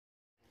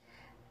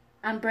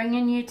I'm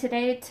bringing you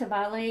today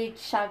Tavali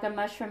Chaga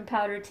Mushroom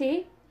Powder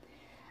Tea.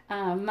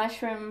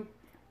 Mushroom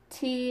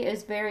tea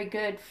is very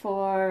good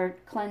for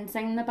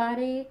cleansing the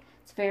body.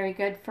 It's very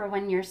good for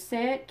when you're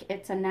sick.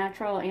 It's a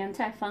natural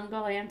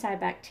antifungal,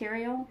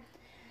 antibacterial.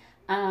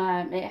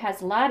 It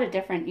has a lot of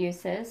different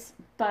uses,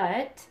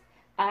 but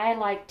I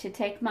like to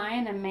take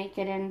mine and make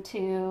it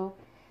into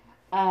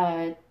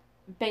uh,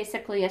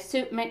 basically a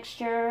soup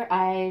mixture.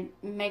 I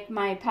make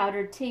my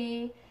powdered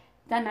tea,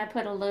 then I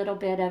put a little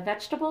bit of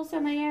vegetables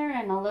in there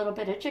and a little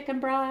bit of chicken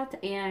broth,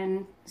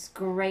 and it's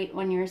great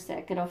when you're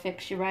sick. It'll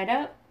fix you right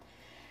up.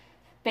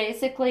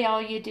 Basically,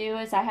 all you do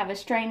is I have a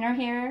strainer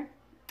here.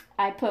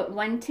 I put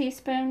 1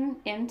 teaspoon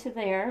into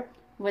there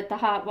with the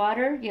hot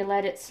water. You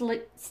let it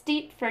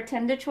steep for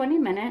 10 to 20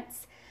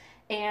 minutes,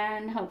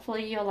 and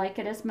hopefully you'll like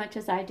it as much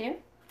as I do.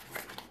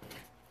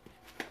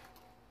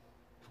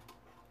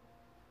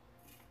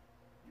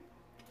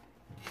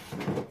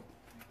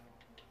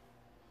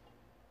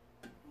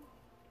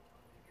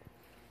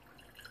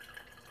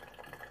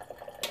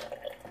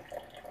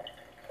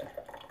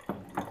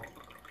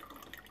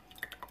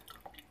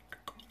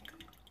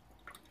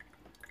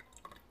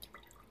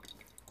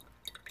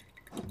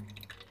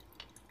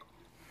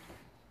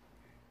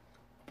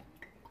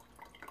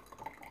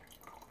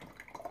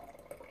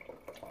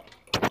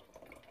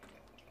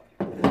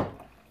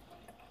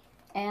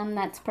 And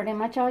that's pretty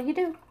much all you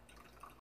do.